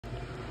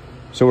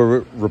So we're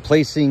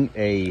replacing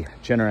a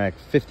Generac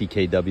 50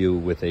 kW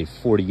with a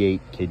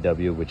 48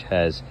 kW, which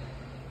has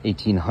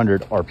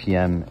 1800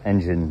 RPM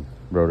engine,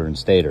 rotor, and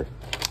stator.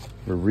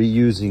 We're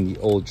reusing the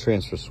old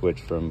transfer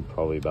switch from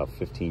probably about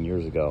 15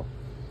 years ago.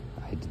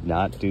 I did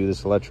not do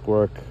this electric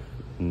work.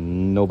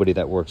 Nobody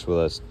that works with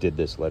us did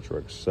this electric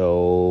work.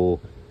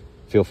 So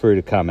feel free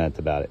to comment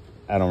about it.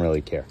 I don't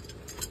really care.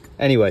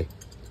 Anyway,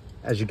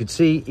 as you can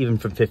see, even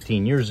from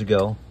 15 years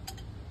ago,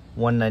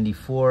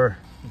 194,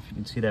 if you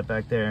can see that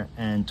back there,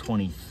 and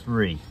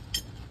 23,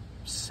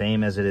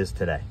 same as it is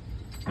today.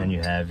 And you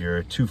have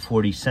your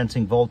 240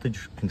 sensing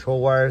voltage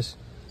control wires.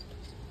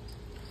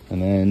 And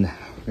then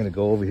we're gonna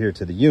go over here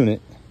to the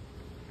unit.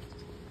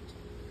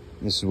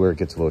 This is where it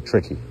gets a little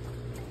tricky.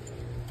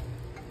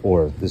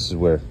 Or this is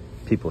where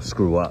people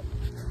screw up.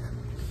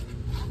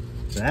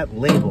 So that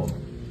label,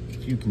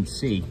 if you can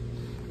see,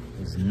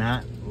 is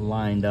not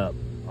lined up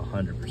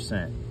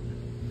 100%.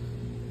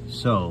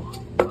 So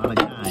a lot of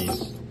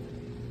guys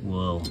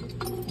will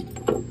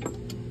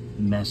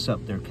mess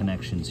up their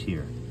connections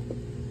here.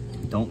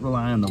 Don't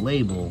rely on the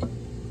label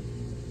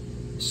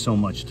so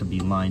much to be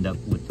lined up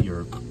with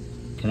your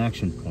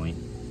connection point.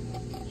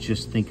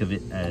 Just think of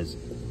it as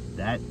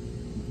that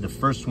the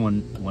first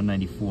one,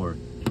 194,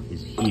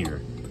 is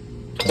here,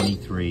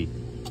 23,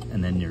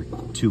 and then your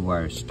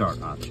 2-wire start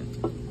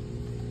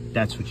option.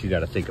 That's what you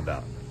got to think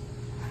about.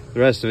 The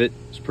rest of it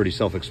is pretty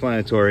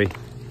self-explanatory.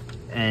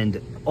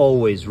 And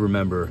always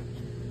remember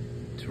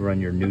to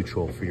run your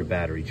neutral for your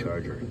battery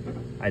charger.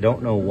 I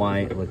don't know why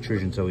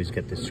electricians always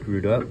get this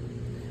screwed up.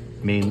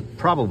 I mean,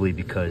 probably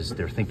because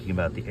they're thinking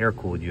about the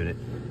air-cooled unit,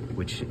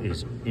 which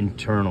is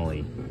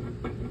internally,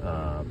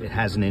 it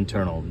has an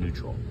internal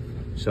neutral.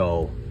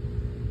 So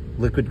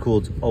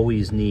liquid-cooleds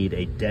always need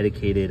a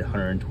dedicated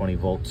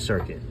 120-volt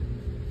circuit.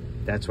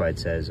 That's why it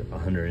says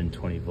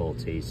 120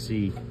 volts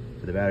AC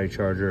for the battery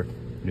charger,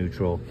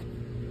 neutral,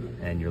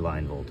 and your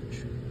line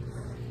voltage.